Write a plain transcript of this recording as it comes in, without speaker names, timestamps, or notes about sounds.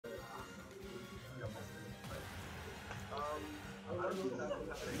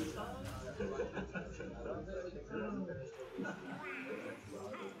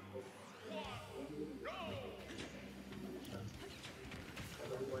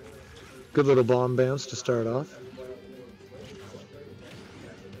Good little bomb bounce to start off.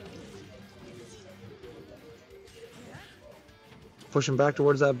 Pushing back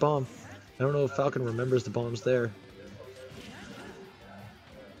towards that bomb. I don't know if Falcon remembers the bomb's there.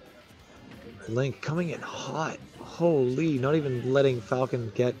 Link coming in hot. Holy, not even letting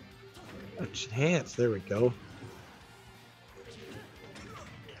Falcon get a chance. There we go.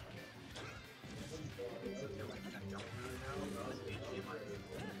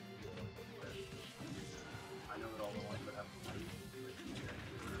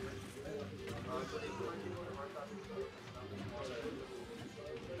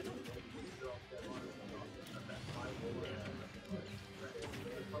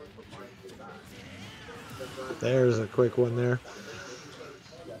 There's a quick one there.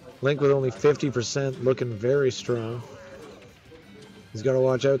 Link with only 50%, looking very strong. He's got to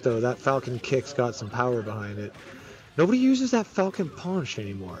watch out though. That Falcon kick's got some power behind it. Nobody uses that Falcon punch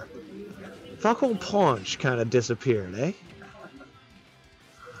anymore. Falcon punch kind of disappeared, eh?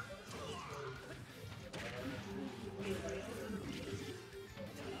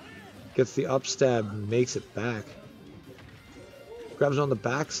 Gets the up stab and makes it back. Grabs on the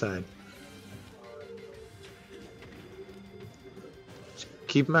backside.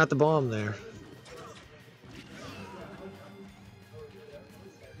 Keep him at the bomb there.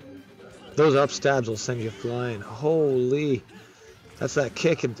 Those up stabs will send you flying. Holy. That's that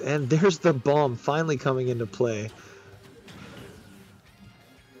kick. And there's the bomb finally coming into play.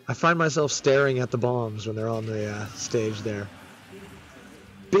 I find myself staring at the bombs when they're on the stage there.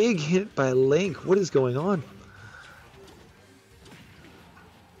 Big hit by Link. What is going on?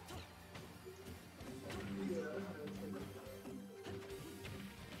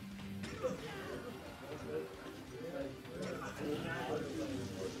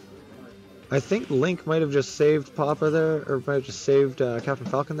 I think Link might have just saved Papa there, or might have just saved Captain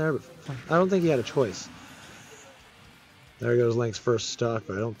Falcon there, but I don't think he had a choice. There goes Link's first stock,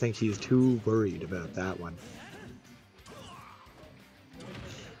 but I don't think he's too worried about that one.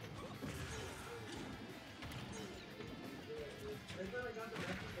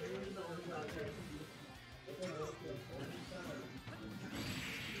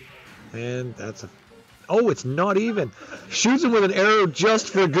 And that's a... Oh, it's not even. Shoots him with an arrow just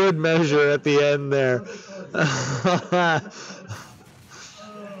for good measure at the end there.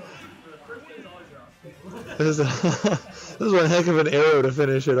 This is one heck of an arrow to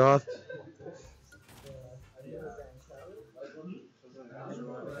finish it off.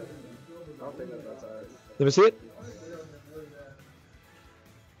 Let me see it.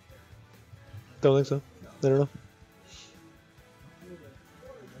 Don't think so. I don't know.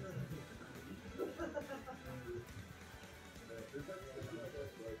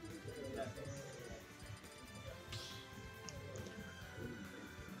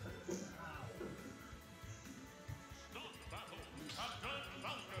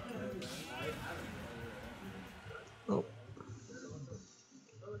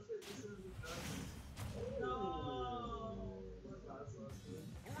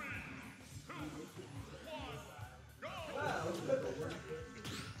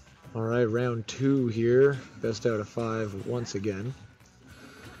 Alright, round 2 here. Best out of 5 once again.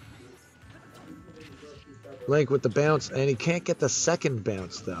 Link with the bounce, and he can't get the second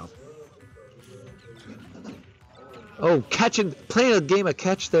bounce though. Oh, playing a game of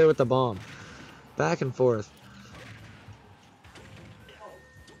catch there with the bomb. Back and forth.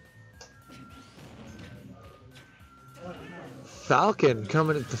 Falcon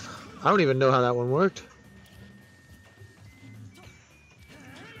coming at the... I don't even know how that one worked.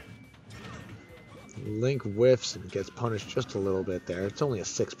 Link whiffs and gets punished just a little bit there. It's only a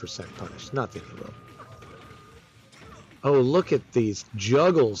 6% punish. Nothing real. Oh, look at these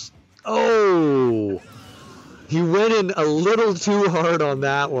juggles. Oh! He went in a little too hard on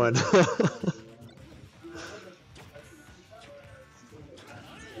that one.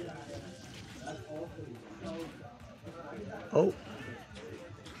 Oh.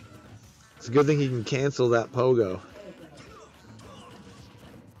 It's a good thing he can cancel that pogo.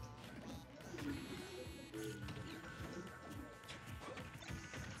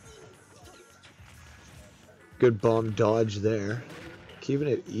 Good bomb dodge there. Keeping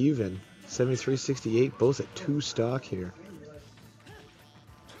it even. 73-68, both at 2 stock here.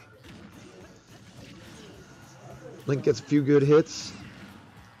 Link gets a few good hits.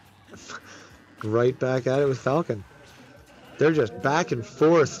 Right back at it with Falcon. They're just back and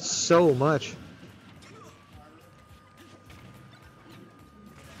forth so much.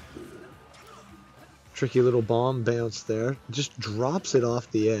 Tricky little bomb bounce there. Just drops it off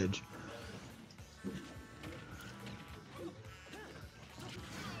the edge.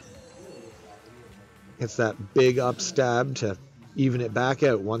 It's that big up stab to even it back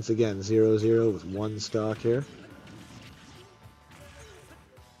out once again. 0-0 with one stock here.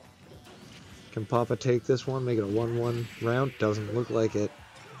 Can Papa take this one, make it a 1-1 round? Doesn't look like it.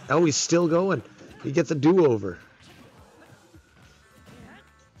 Oh, he's still going. He gets a do-over.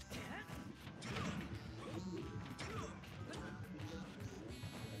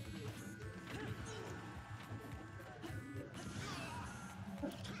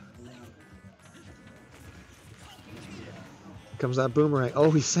 Comes that boomerang. Oh,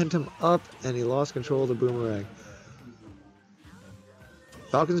 he sent him up and he lost control of the boomerang.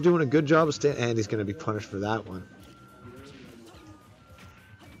 Falcon's doing a good job of staying, and he's going to be punished for that one.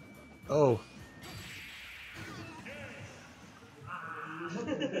 Oh.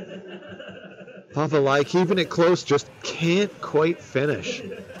 Papa Lai keeping it close, just can't quite finish.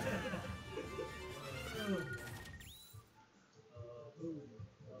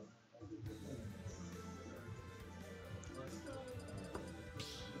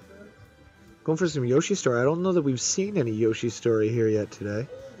 Going for some Yoshi story. I don't know that we've seen any Yoshi story here yet today.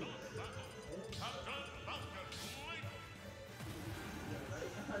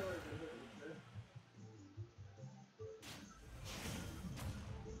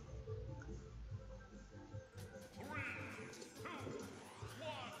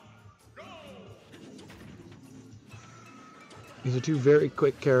 These are two very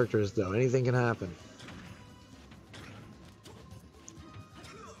quick characters, though. Anything can happen.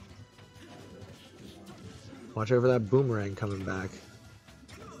 Watch out for that boomerang coming back.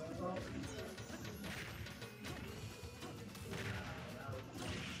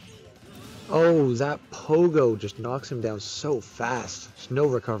 Oh, that pogo just knocks him down so fast. There's no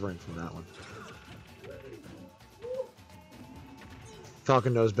recovering from that one.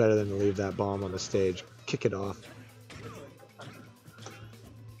 Falcon knows better than to leave that bomb on the stage. Kick it off.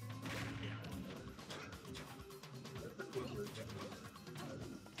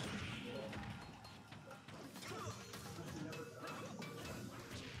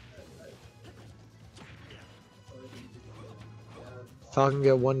 Falcon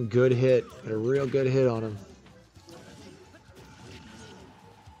get one good hit, a real good hit on him.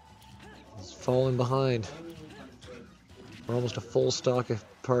 He's falling behind. We're almost a full stock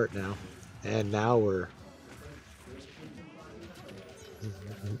apart now. And now we're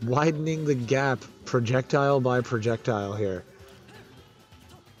widening the gap projectile by projectile here.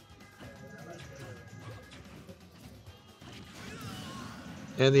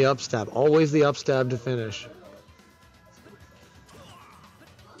 And the upstab, always the upstab to finish.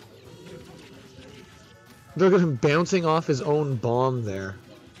 Look at him bouncing off his own bomb there.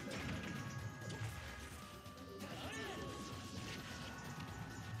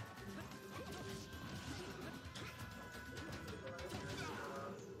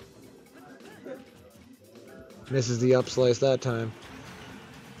 Misses the up slice that time.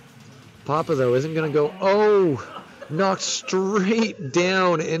 Papa, though, isn't going to go... Oh! Knocked straight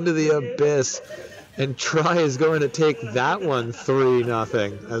down into the abyss. And Try is going to take that one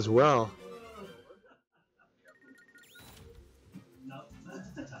 3-0 as well.